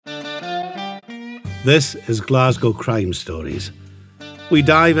This is Glasgow Crime Stories. We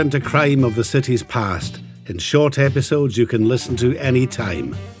dive into crime of the city's past in short episodes you can listen to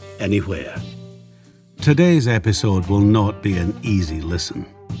anytime, anywhere. Today's episode will not be an easy listen.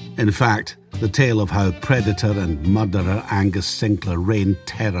 In fact, the tale of how predator and murderer Angus Sinclair rained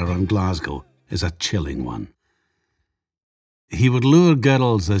terror on Glasgow is a chilling one. He would lure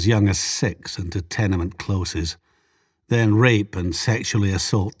girls as young as 6 into tenement closes, then rape and sexually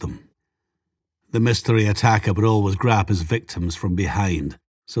assault them. The mystery attacker would always grab his victims from behind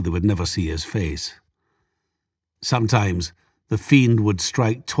so they would never see his face. Sometimes the fiend would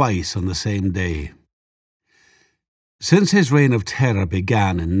strike twice on the same day. Since his reign of terror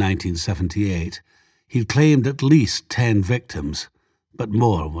began in 1978, he'd claimed at least 10 victims, but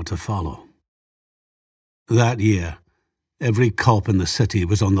more were to follow. That year, every cop in the city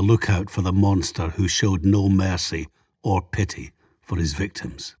was on the lookout for the monster who showed no mercy or pity for his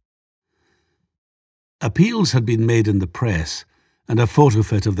victims. Appeals had been made in the press, and a photo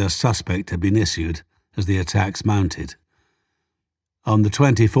fit of their suspect had been issued as the attacks mounted. On the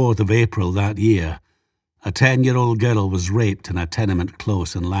 24th of April that year, a 10-year-old girl was raped in a tenement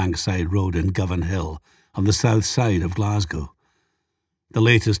close in Langside Road in Govan Hill, on the south side of Glasgow. The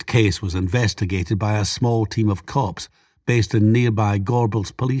latest case was investigated by a small team of cops based in nearby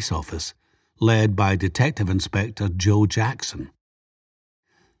Gorbals police office, led by Detective Inspector Joe Jackson.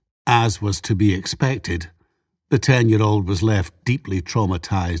 As was to be expected, the 10-year-old was left deeply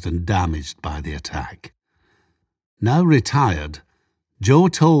traumatized and damaged by the attack. Now retired, Joe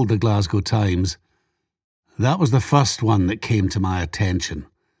told the Glasgow Times, "That was the first one that came to my attention,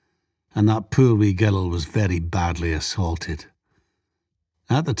 and that poor wee girl was very badly assaulted.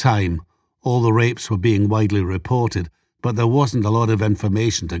 At the time, all the rapes were being widely reported, but there wasn't a lot of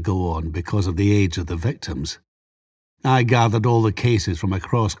information to go on because of the age of the victims. I gathered all the cases from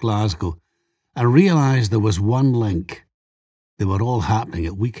across Glasgow and realised there was one link. They were all happening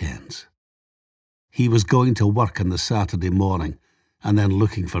at weekends. He was going to work on the Saturday morning and then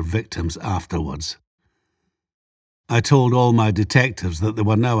looking for victims afterwards. I told all my detectives that they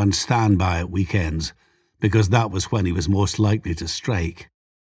were now on standby at weekends because that was when he was most likely to strike.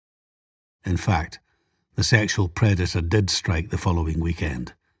 In fact, the sexual predator did strike the following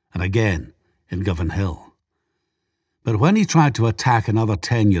weekend, and again in Govan Hill. But when he tried to attack another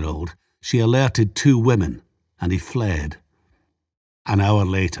 10-year-old, she alerted 2 women, and he fled. An hour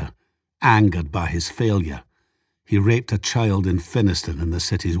later, angered by his failure, he raped a child in Finnieston in the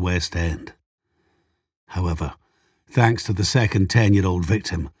city's West End. However, thanks to the second 10-year-old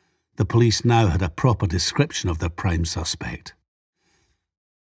victim, the police now had a proper description of their prime suspect.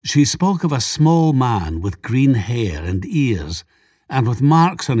 She spoke of a small man with green hair and ears, and with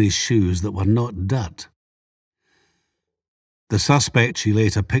marks on his shoes that were not dirt. The suspect she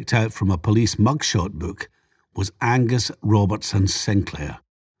later picked out from a police mugshot book was Angus Robertson Sinclair,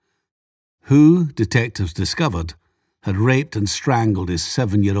 who, detectives discovered, had raped and strangled his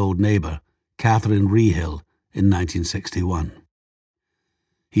 7-year-old neighbour, Catherine Rehill, in 1961.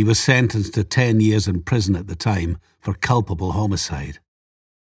 He was sentenced to 10 years in prison at the time for culpable homicide.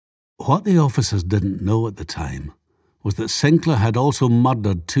 What the officers didn't know at the time was that Sinclair had also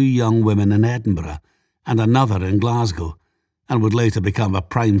murdered 2 young women in Edinburgh and another in Glasgow, and would later become a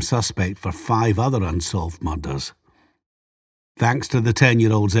prime suspect for 5 other unsolved murders. Thanks to the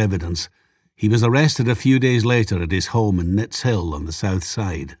 10-year-old's evidence, he was arrested a few days later at his home in Nitz Hill on the south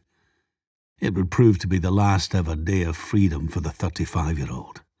side. It would prove to be the last ever day of freedom for the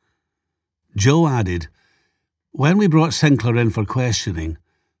 35-year-old. Joe added, "When we brought Sinclair in for questioning,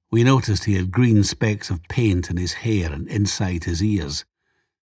 we noticed he had green specks of paint in his hair and inside his ears.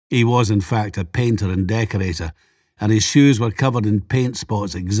 He was, in fact, a painter and decorator, and his shoes were covered in paint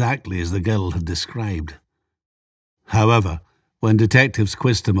spots exactly as the girl had described." However, when detectives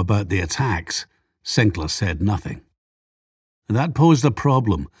quizzed him about the attacks, Sinclair said nothing. That posed a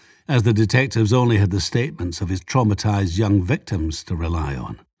problem, as the detectives only had the statements of his traumatized young victims to rely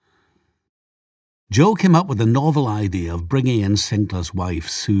on. Joe came up with the novel idea of bringing in Sinclair's wife,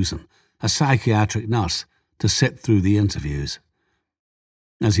 Susan, a psychiatric nurse, to sit through the interviews.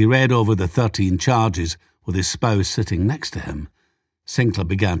 As he read over the 13 charges with his spouse sitting next to him, Sinclair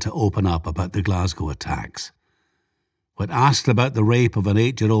began to open up about the Glasgow attacks. When asked about the rape of an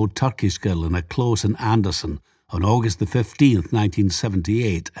 8-year-old Turkish girl in a close in Anderson on August the 15th,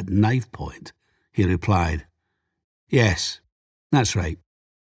 1978 at knife point, he replied, "Yes, that's right.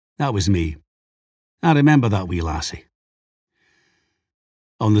 That was me. I remember that wee lassie."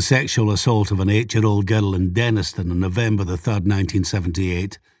 On the sexual assault of an 8-year-old girl in Denniston on November the 3rd,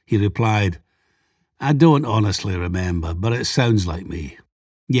 1978, he replied, "I don't honestly remember, but it sounds like me.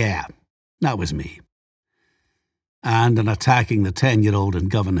 Yeah, that was me." And in attacking the 10-year-old in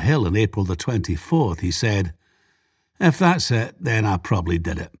Govan Hill on April the 24th, he said, "If that's it, then I probably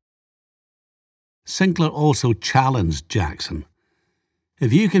did it." Sinclair also challenged Jackson.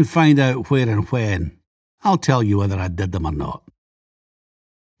 "If you can find out where and when, I'll tell you whether I did them or not."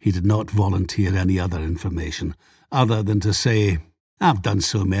 He did not volunteer any other information, other than to say, "I've done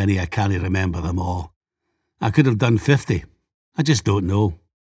so many I can't remember them all. I could have done 50. I just don't know."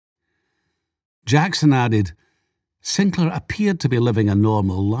 Jackson added, "Sinclair appeared to be living a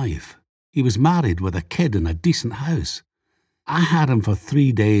normal life. He was married with a kid in a decent house. I had him for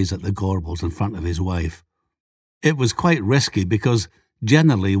 3 days at the Gorbals in front of his wife. It was quite risky because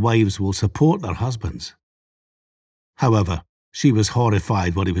generally wives will support their husbands." However, she was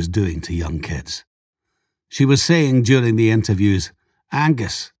horrified what he was doing to young kids. She was saying during the interviews,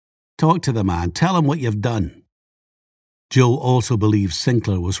 "Angus, talk to the man, tell him what you've done." Joe also believes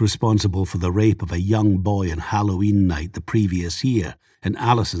Sinclair was responsible for the rape of a young boy on Halloween night the previous year in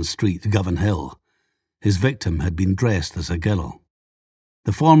Allison Street, Govan Hill. His victim had been dressed as a girl.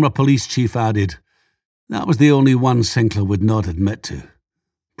 The former police chief added, "That was the only one Sinclair would not admit to,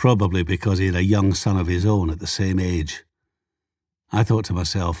 probably because he had a young son of his own at the same age." I thought to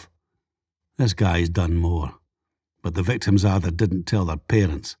myself, this guy's done more, but the victims either didn't tell their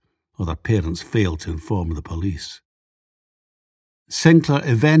parents or their parents failed to inform the police. Sinclair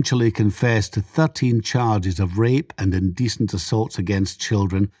eventually confessed to 13 charges of rape and indecent assaults against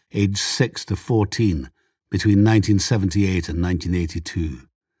children aged 6 to 14 between 1978 and 1982.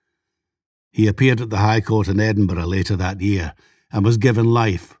 He appeared at the High Court in Edinburgh later that year and was given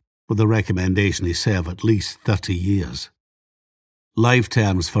life with the recommendation he serve at least 30 years. Life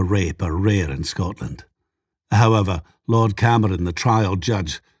terms for rape are rare in Scotland. However, Lord Cameron, the trial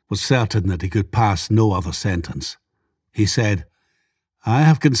judge, was certain that he could pass no other sentence. He said, "I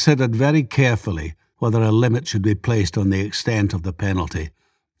have considered very carefully whether a limit should be placed on the extent of the penalty,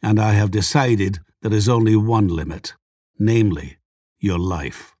 and I have decided there is only one limit, namely, your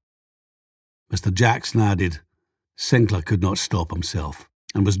life." Mr. Jackson added, Sinclair could not stop himself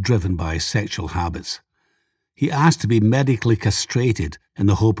and was driven by his sexual habits. He asked to be medically castrated in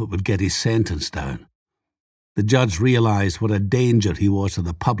the hope it would get his sentence down. The judge realised what a danger he was to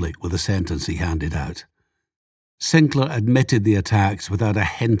the public with the sentence he handed out. Sinclair admitted the attacks without a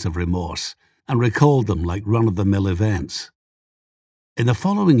hint of remorse and recalled them like run-of-the-mill events. In the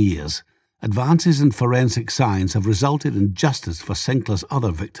following years, advances in forensic science have resulted in justice for Sinclair's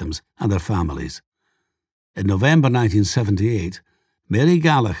other victims and their families. In November 1978, Mary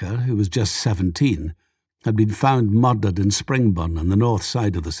Gallagher, who was just 17, had been found murdered in Springburn on the north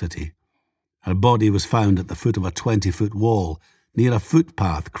side of the city. Her body was found at the foot of a 20-foot wall near a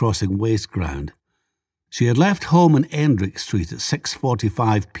footpath crossing waste ground. She had left home in Endrick Street at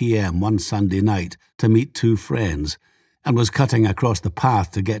 6:45 p.m. one Sunday night to meet 2 friends and was cutting across the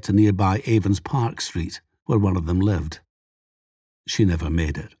path to get to nearby Avons Park Street, where one of them lived. She never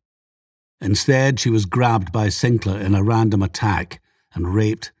made it. Instead, she was grabbed by Sinclair in a random attack and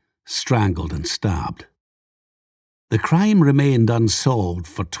raped, strangled and stabbed. The crime remained unsolved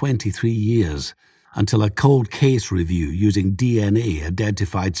for 23 years until a cold case review using DNA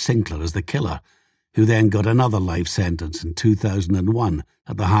identified Sinclair as the killer, who then got another life sentence in 2001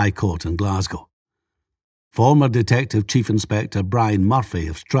 at the High Court in Glasgow. Former Detective Chief Inspector Brian Murphy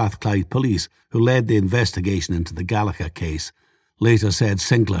of Strathclyde Police, who led the investigation into the Gallagher case, later said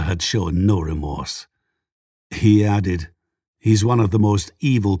Sinclair had shown no remorse. He added, "He's one of the most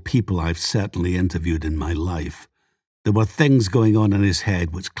evil people I've certainly interviewed in my life. There were things going on in his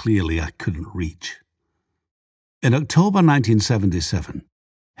head which clearly I couldn't reach." In October 1977,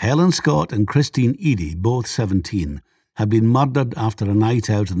 Helen Scott and Christine Eadie, both 17, had been murdered after a night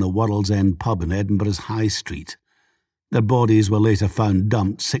out in the World's End pub in Edinburgh's High Street. Their bodies were later found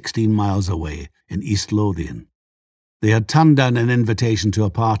dumped 16 miles away in East Lothian. They had turned down an invitation to a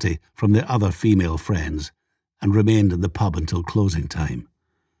party from their other female friends and remained in the pub until closing time.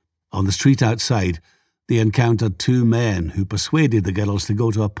 On the street outside, they encountered 2 men who persuaded the girls to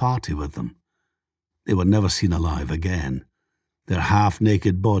go to a party with them. They were never seen alive again, their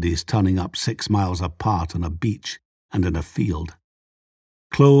half-naked bodies turning up 6 miles apart on a beach and in a field.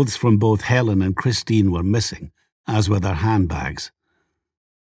 Clothes from both Helen and Christine were missing, as were their handbags.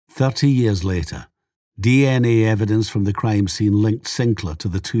 30 years later, DNA evidence from the crime scene linked Sinclair to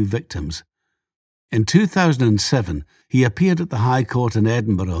the 2 victims. In 2007, he appeared at the High Court in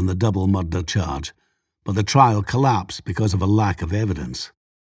Edinburgh on the double murder charge, but the trial collapsed because of a lack of evidence.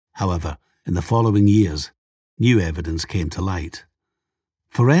 However, in the following years, new evidence came to light.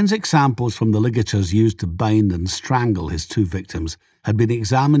 Forensic samples from the ligatures used to bind and strangle his two victims had been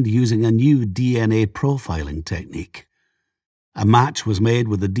examined using a new DNA profiling technique. A match was made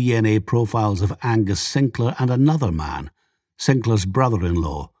with the DNA profiles of Angus Sinclair and another man, Sinclair's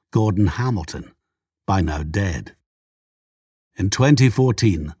brother-in-law, Gordon Hamilton, by now dead. In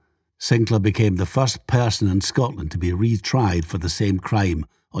 2014, Sinclair became the first person in Scotland to be retried for the same crime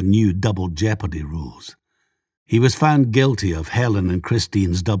on new double jeopardy rules. He was found guilty of Helen and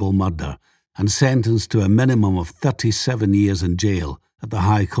Christine's double murder and sentenced to a minimum of 37 years in jail at the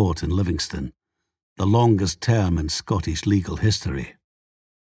High Court in Livingston, the longest term in Scottish legal history.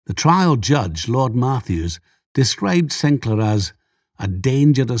 The trial judge, Lord Matthews, described Sinclair as a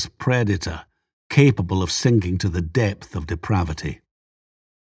dangerous predator capable of sinking to the depth of depravity.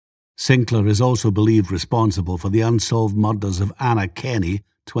 Sinclair is also believed responsible for the unsolved murders of Anna Kenny,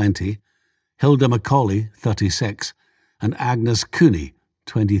 20, Hilda Macaulay, 36, and Agnes Cooney,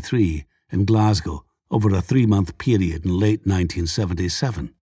 23, in Glasgow over a 3-month period in late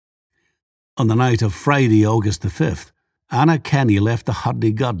 1977. On the night of Friday, August the 5th, Anna Kenny left the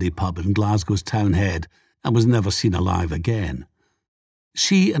Hurdy-Gurdy pub in Glasgow's town head and was never seen alive again.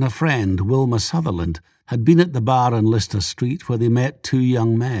 She and a friend, Wilma Sutherland, had been at the bar on Lister Street where they met two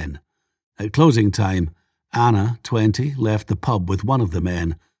young men. At closing time, Anna, 20, left the pub with one of the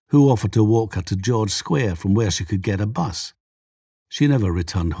men, who offered to walk her to George Square from where she could get a bus. She never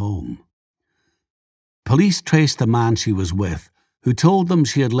returned home. Police traced the man she was with, who told them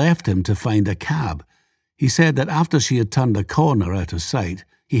she had left him to find a cab. He said that after she had turned a corner out of sight,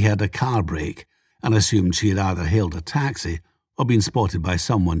 he heard a car brake and assumed she had either hailed a taxi or been spotted by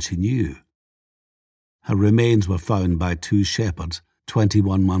someone she knew. Her remains were found by two shepherds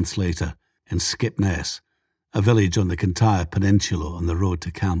 21 months later in Skipness, a village on the Kintyre Peninsula on the road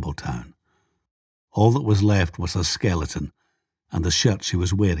to Campbelltown. All that was left was her skeleton and the shirt she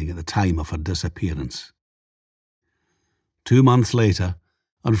was wearing at the time of her disappearance. 2 months later,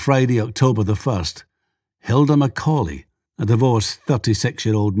 on Friday, October the 1st, Hilda Macaulay, a divorced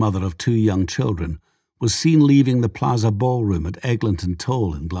 36-year-old mother of 2 young children, was seen leaving the Plaza Ballroom at Eglinton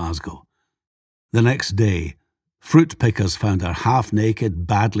Toll in Glasgow. The next day, fruit pickers found her half-naked,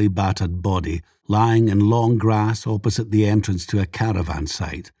 badly battered body lying in long grass opposite the entrance to a caravan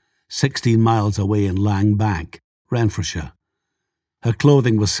site, 16 miles away in Langbank, Renfrewshire. Her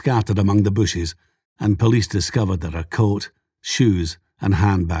clothing was scattered among the bushes, and police discovered that her coat, shoes, and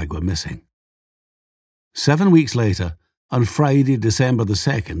handbag were missing. 7 weeks later, on Friday, December the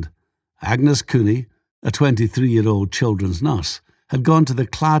 2nd, Agnes Cooney, a 23-year-old children's nurse, had gone to the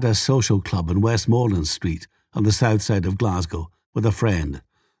Claddagh Social Club in Westmoreland Street on the south side of Glasgow with a friend.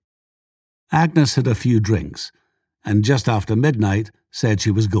 Agnes had a few drinks, and just after midnight said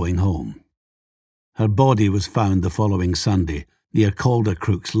she was going home. Her body was found the following Sunday near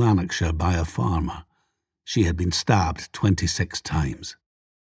Caldercrooks, Lanarkshire, by a farmer. She had been stabbed 26 times.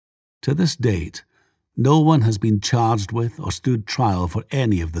 To this date, no one has been charged with or stood trial for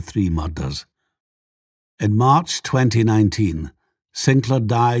any of the 3 murders. In March 2019, Sinclair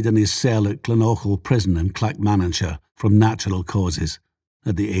died in his cell at Glenachill Prison in Clackmannanshire from natural causes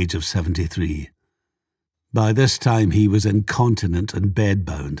at the age of 73. By this time he was incontinent and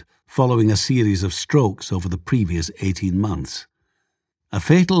bedbound, following a series of strokes over the previous 18 months. A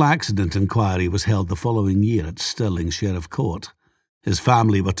fatal accident inquiry was held the following year at Stirling Sheriff Court. His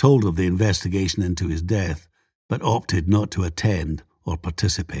family were told of the investigation into his death, but opted not to attend or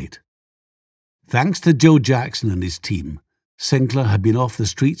participate. Thanks to Joe Jackson and his team, Sinclair had been off the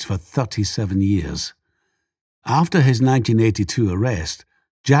streets for 37 years. After his 1982 arrest,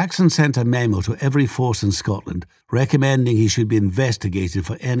 Jackson sent a memo to every force in Scotland recommending he should be investigated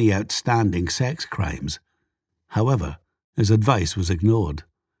for any outstanding sex crimes. However, his advice was ignored.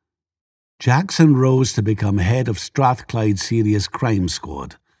 Jackson rose to become head of Strathclyde Serious Crime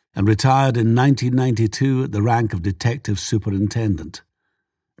Squad and retired in 1992 at the rank of Detective Superintendent.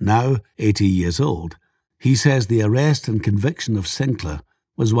 Now 80 years old, he says the arrest and conviction of Sinclair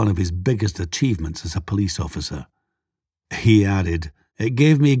was one of his biggest achievements as a police officer. He added, "It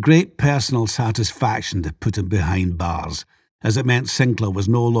gave me great personal satisfaction to put him behind bars, as it meant Sinclair was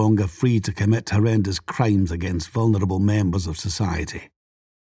no longer free to commit horrendous crimes against vulnerable members of society."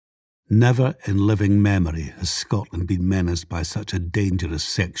 Never in living memory has Scotland been menaced by such a dangerous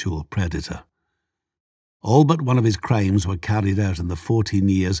sexual predator. All but one of his crimes were carried out in the 14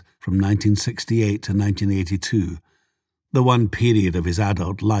 years from 1968 to 1982, the one period of his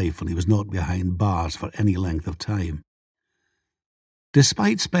adult life when he was not behind bars for any length of time.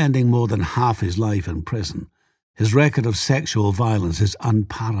 Despite spending more than half his life in prison, his record of sexual violence is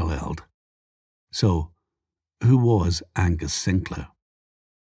unparalleled. So, who was Angus Sinclair?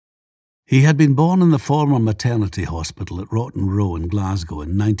 He had been born in the former maternity hospital at Rotten Row in Glasgow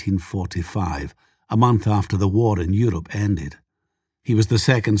in 1945, a month after the war in Europe ended. He was the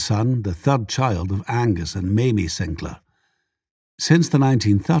second son, the third child of Angus and Mamie Sinclair. Since the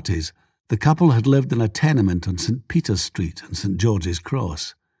 1930s, the couple had lived in a tenement on St. Peter's Street and St. George's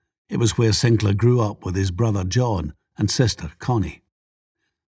Cross. It was where Sinclair grew up with his brother John and sister Connie.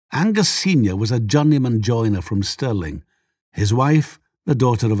 Angus Sr. was a journeyman joiner from Stirling. His wife, the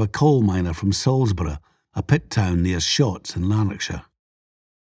daughter of a coal miner from Salisbury, a pit town near Shotts in Lanarkshire.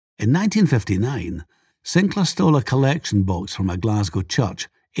 In 1959, Sinclair stole a collection box from a Glasgow church,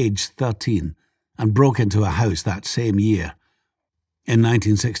 aged 13, and broke into a house that same year. In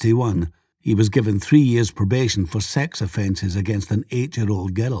 1961, he was given 3 years probation for sex offences against an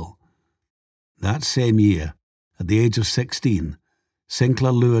 8-year-old girl. That same year, at the age of 16,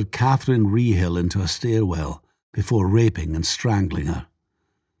 Sinclair lured Catherine Rehill into a stairwell before raping and strangling her.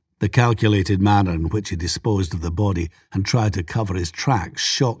 The calculated manner in which he disposed of the body and tried to cover his tracks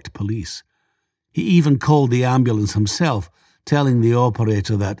shocked police. He even called the ambulance himself, telling the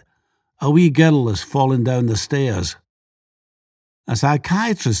operator that a wee girl has fallen down the stairs. A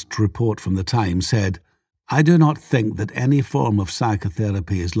psychiatrist's report from the time said, "I do not think that any form of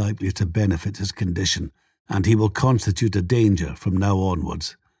psychotherapy is likely to benefit his condition, and he will constitute a danger from now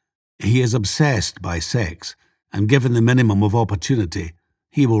onwards. He is obsessed by sex, and given the minimum of opportunity,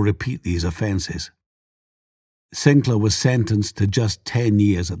 he will repeat these offences." Sinclair was sentenced to just 10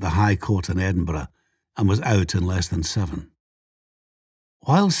 years at the High Court in Edinburgh and was out in less than 7.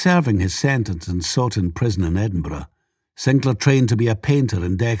 While serving his sentence in Sawton Prison in Edinburgh, Sinclair trained to be a painter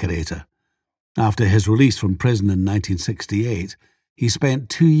and decorator. After his release from prison in 1968, he spent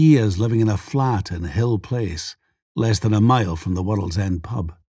 2 years living in a flat in Hill Place, less than a mile from the World's End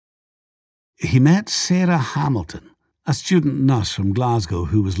pub. He met Sarah Hamilton, a student nurse from Glasgow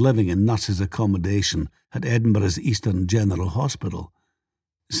who was living in nurses' accommodation at Edinburgh's Eastern General Hospital.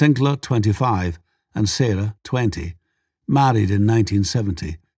 Sinclair, 25, and Sarah, 20, married in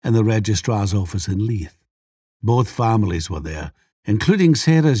 1970 in the registrar's office in Leith. Both families were there, including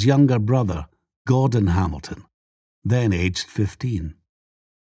Sarah's younger brother, Gordon Hamilton, then aged 15.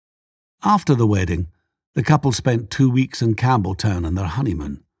 After the wedding, the couple spent 2 weeks in Campbelltown on their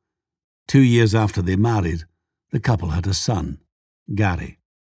honeymoon. 2 years after they married, the couple had a son, Gary.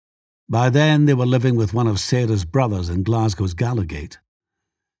 By then, they were living with one of Sarah's brothers in Glasgow's Gallowgate.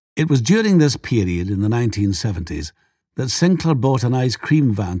 It was during this period in the 1970s that Sinclair bought an ice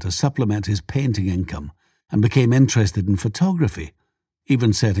cream van to supplement his painting income and became interested in photography,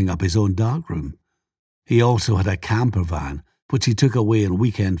 even setting up his own darkroom. He also had a camper van, which he took away on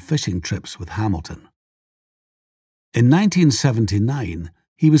weekend fishing trips with Hamilton. In 1979,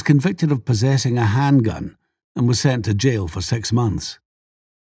 he was convicted of possessing a handgun and was sent to jail for 6 months.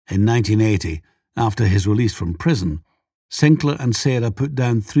 In 1980, after his release from prison, Sinclair and Sarah put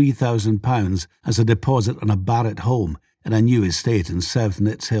down £3,000 as a deposit on a Barrett home in a new estate in South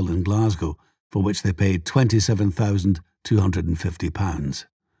Nits Hill in Glasgow, for which they paid £27,250.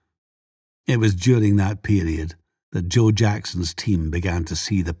 It was during that period that Joe Jackson's team began to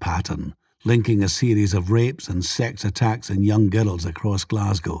see the pattern, linking a series of rapes and sex attacks on young girls across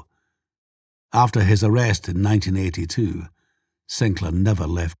Glasgow. After his arrest in 1982, Sinclair never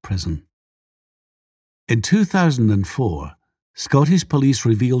left prison. In 2004, Scottish police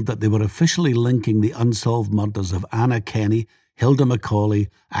revealed that they were officially linking the unsolved murders of Anna Kenny, Hilda Macaulay,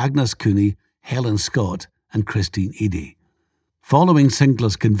 Agnes Cooney, Helen Scott and Christine Eadie. Following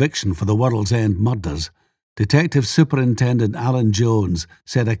Sinclair's conviction for the World's End murders, Detective Superintendent Alan Jones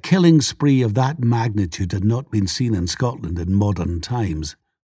said a killing spree of that magnitude had not been seen in Scotland in modern times.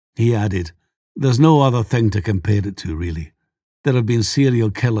 He added, "There's no other thing to compare it to, really. There have been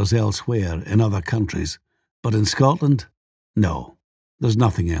serial killers elsewhere in other countries, but in Scotland, no, there's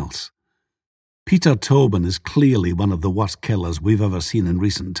nothing else. Peter Tobin is clearly one of the worst killers we've ever seen in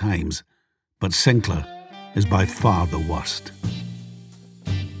recent times, but Sinclair is by far the worst."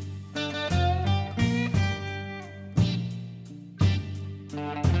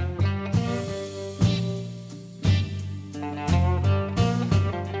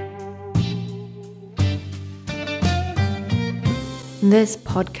 This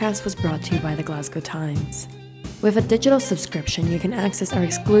podcast was brought to you by the Glasgow Times. With a digital subscription, you can access our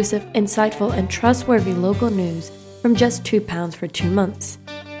exclusive, insightful, and trustworthy local news from just £2 for 2 months.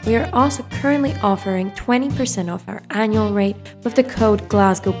 We are also currently offering 20% off our annual rate with the code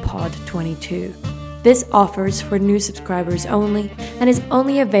GlasgowPod22. This offer is for new subscribers only and is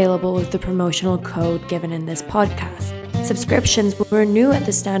only available with the promotional code given in this podcast. Subscriptions will renew at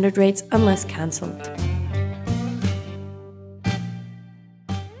the standard rates unless cancelled.